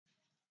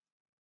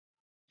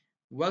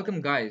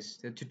Welcome guys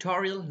to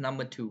tutorial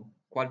number 2,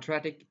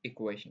 quadratic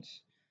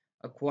equations.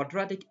 A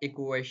quadratic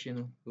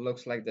equation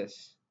looks like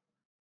this: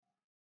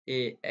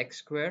 ax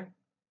squared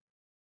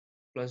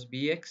plus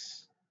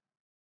bx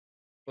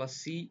plus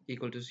c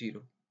equal to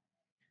 0.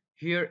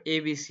 Here a,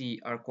 b,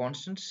 c are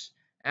constants,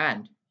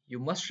 and you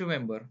must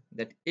remember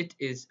that it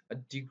is a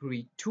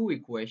degree 2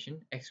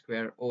 equation, x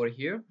squared over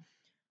here,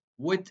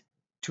 with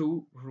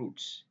 2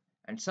 roots,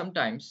 and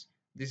sometimes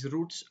these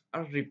roots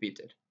are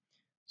repeated.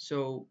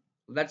 So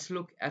let's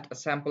look at a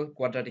sample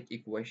quadratic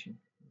equation,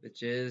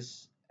 which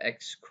is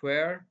x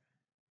squared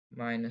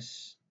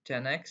minus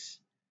 10x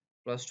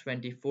plus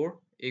 24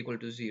 equal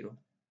to 0.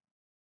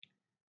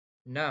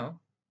 Now,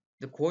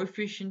 the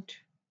coefficient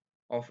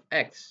of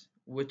x,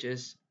 which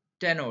is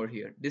 10 over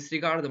here,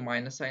 disregard the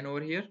minus sign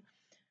over here,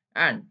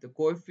 and the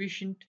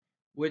coefficient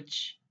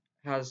which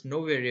has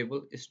no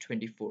variable is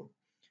 24.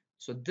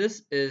 So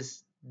this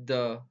is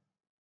the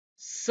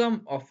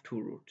sum of two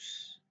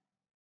roots,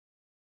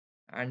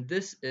 and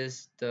this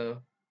is the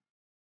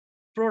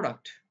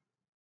product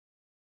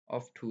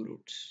of two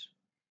roots.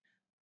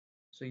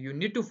 So you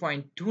need to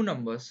find two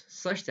numbers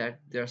such that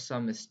their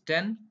sum is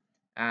 10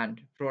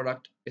 and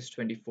product is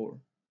 24.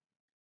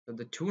 So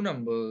the two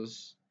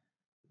numbers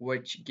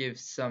which give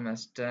sum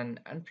as 10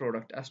 and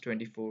product as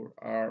 24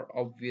 are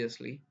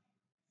obviously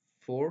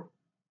 4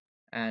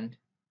 and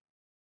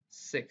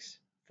 6.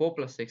 4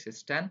 plus 6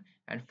 is 10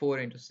 and 4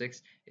 into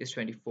 6 is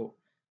 24.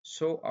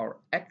 So our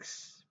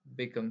x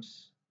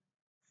becomes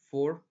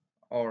 4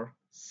 or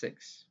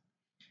 6.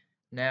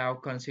 Now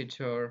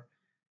consider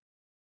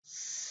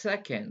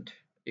second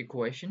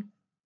equation,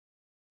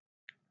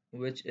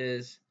 which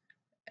is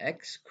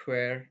x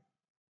squared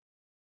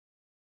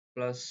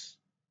plus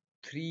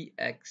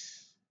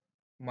 3x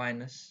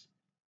minus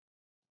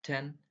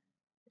 10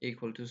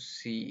 equal to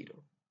 0.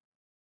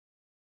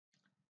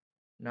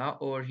 Now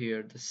over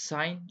here the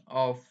sign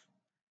of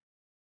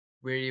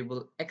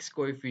variable x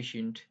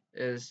coefficient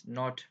is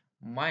not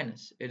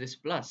minus, it is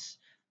plus.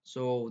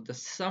 So the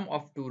sum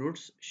of two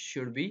roots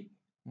should be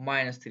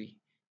minus 3.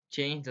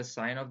 Change the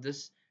sign of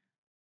this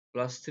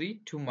plus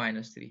 3 to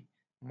minus 3.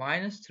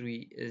 Minus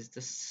 3 is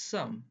the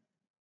sum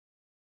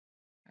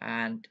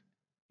and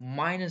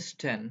minus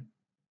 10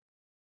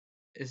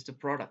 is the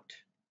product.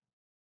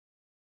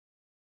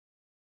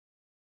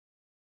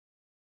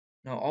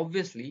 Now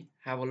obviously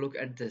have a look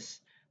at this.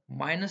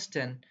 Minus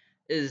 10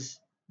 is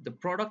the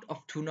product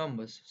of two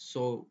numbers.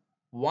 So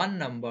one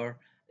number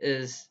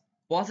is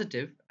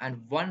positive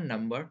and one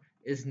number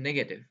is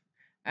negative.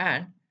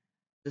 And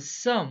the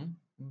sum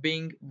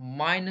being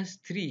minus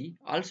 3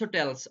 also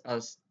tells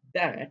us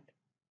that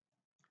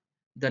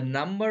the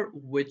number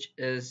which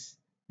is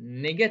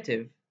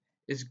negative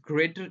is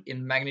greater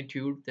in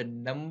magnitude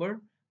than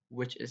number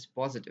which is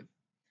positive.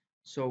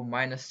 So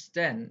minus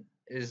 10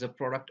 is a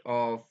product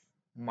of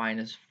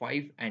minus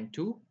 5 and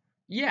 2.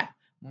 Yeah,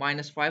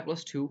 minus 5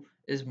 plus 2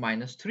 is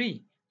minus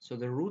 3. So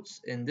the roots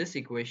in this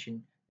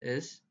equation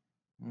is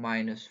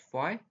minus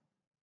 5,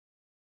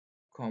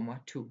 comma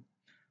 2.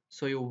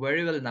 So you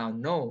very well now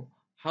know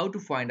how to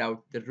find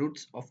out the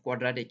roots of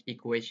quadratic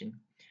equation.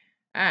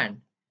 And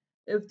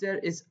if there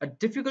is a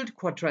difficult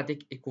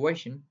quadratic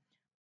equation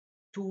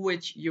to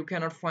which you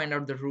cannot find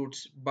out the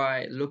roots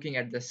by looking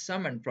at the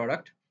sum and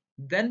product,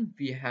 then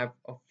we have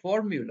a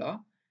formula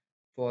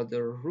for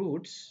the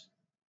roots,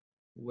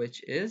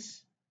 which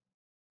is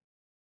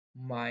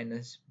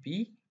minus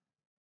b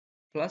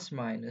plus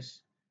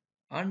minus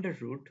under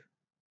root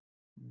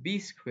b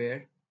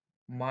squared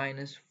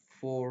minus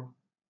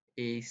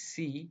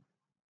 4ac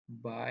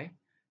by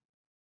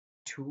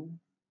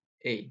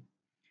 2a,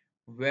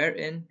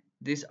 wherein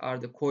these are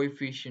the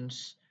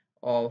coefficients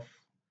of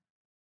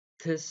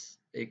this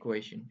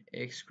equation: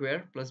 x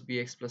squared plus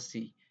bx plus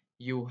c.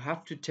 You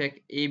have to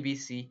take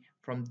abc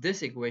from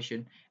this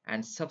equation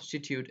and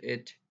substitute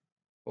it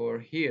over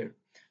here.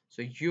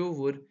 So you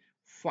would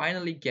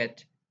finally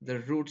get the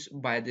roots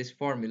by this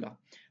formula.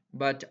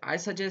 But I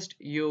suggest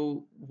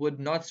you would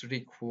not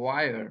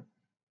require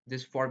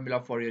this formula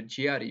for your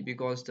GRE,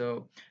 because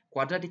the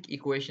quadratic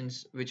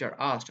equations which are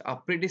asked are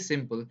pretty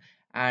simple,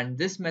 and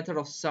this method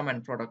of sum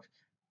and product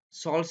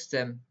solves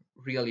them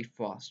really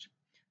fast.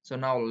 So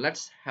now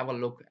let's have a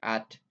look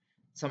at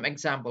some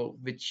example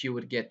which you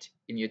would get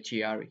in your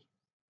GRE.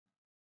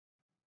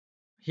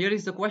 Here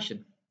is the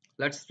question.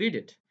 Let's read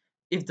it.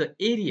 If the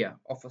area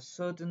of a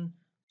certain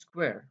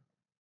square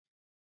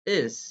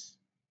is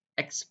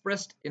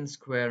expressed in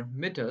square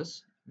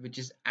meters, which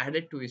is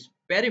added to its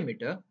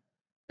perimeter,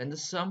 then the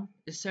sum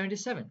is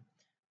 77.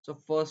 So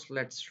first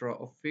let's draw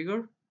a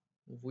figure.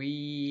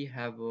 We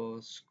have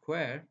a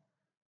square.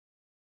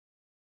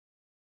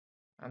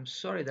 I'm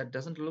sorry, that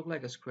doesn't look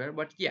like a square,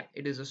 but yeah,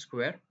 it is a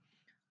square.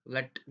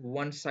 Let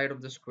one side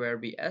of the square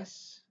be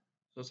s.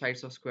 So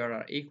sides of square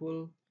are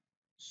equal.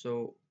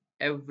 So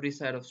every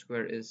side of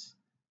square is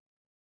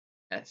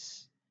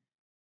s.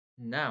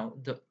 Now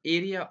the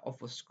area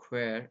of a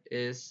square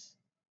is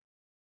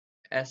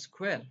s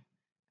square,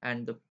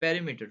 and the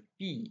perimeter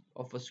p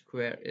of a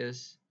square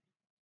is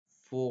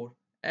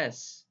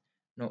 4s.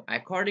 Now,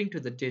 according to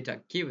the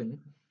data given,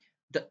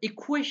 the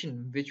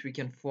equation which we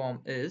can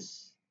form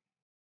is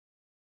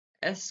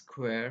s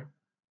square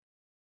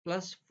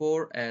plus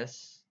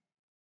 4s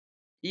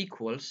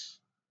equals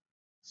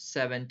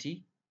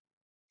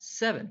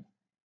 77.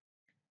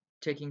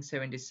 Taking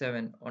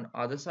 77 on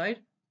other side,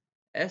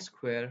 s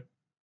square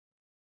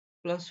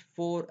plus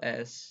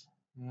 4s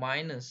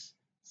minus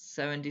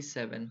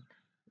 77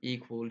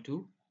 equal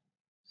to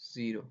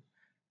 0.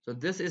 So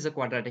this is a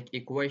quadratic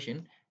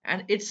equation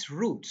and its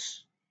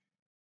roots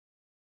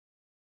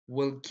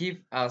will give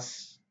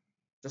us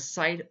the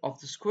side of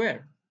the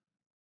square.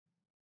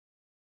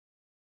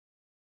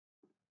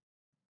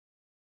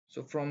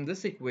 So from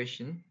this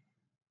equation,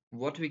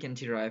 what we can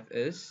derive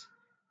is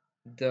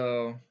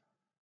the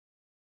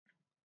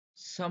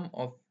sum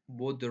of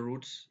both the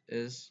roots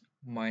is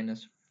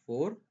minus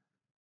 4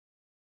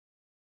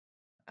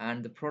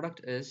 and the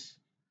product is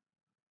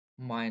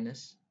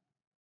minus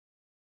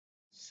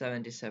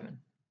 77.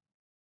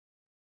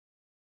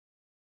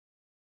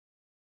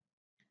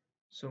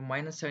 So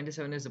minus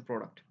 77 is the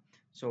product.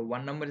 So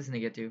one number is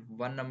negative,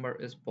 one number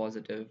is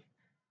positive.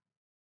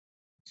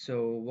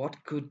 So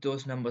what could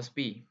those numbers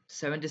be?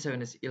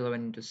 77 is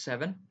 11 into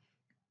 7.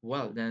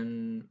 Well,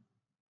 then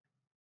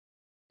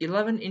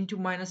 11 into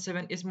minus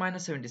 7 is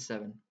minus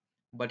 77.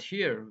 But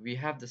here we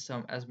have the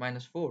sum as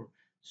minus 4.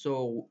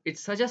 So it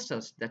suggests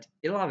us that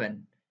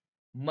 11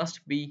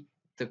 must be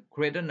the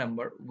greater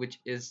number which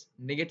is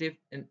negative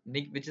and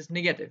which is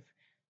negative.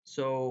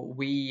 So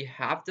we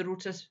have the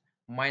roots as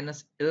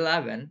minus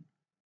 11,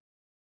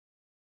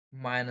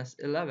 minus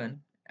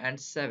 11 and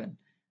 7,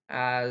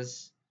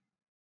 as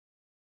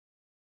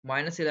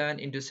minus 11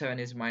 into 7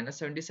 is minus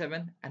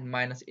 77 and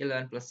minus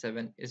 11 plus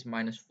 7 is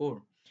minus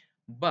 4.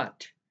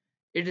 But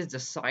it is the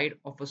side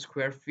of a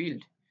square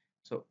field,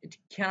 so it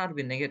cannot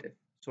be negative.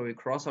 So we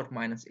cross out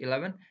minus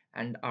 11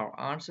 and our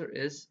answer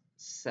is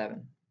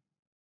 7.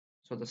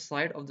 So the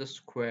side of the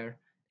square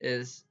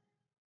is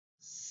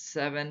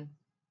 7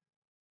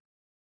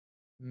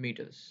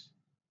 meters.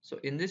 So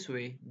in this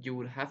way, you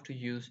would have to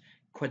use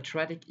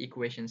quadratic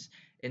equations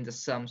in the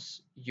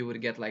sums you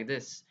would get like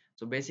this.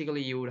 So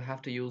basically, you would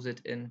have to use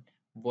it in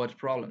word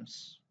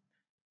problems.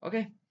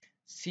 Okay,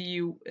 see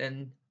you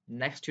in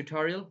next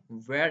tutorial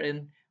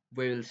wherein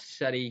we will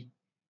study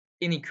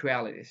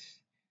inequalities.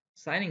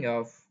 Signing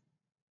off,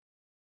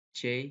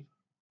 J.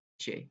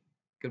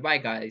 Goodbye,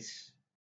 guys.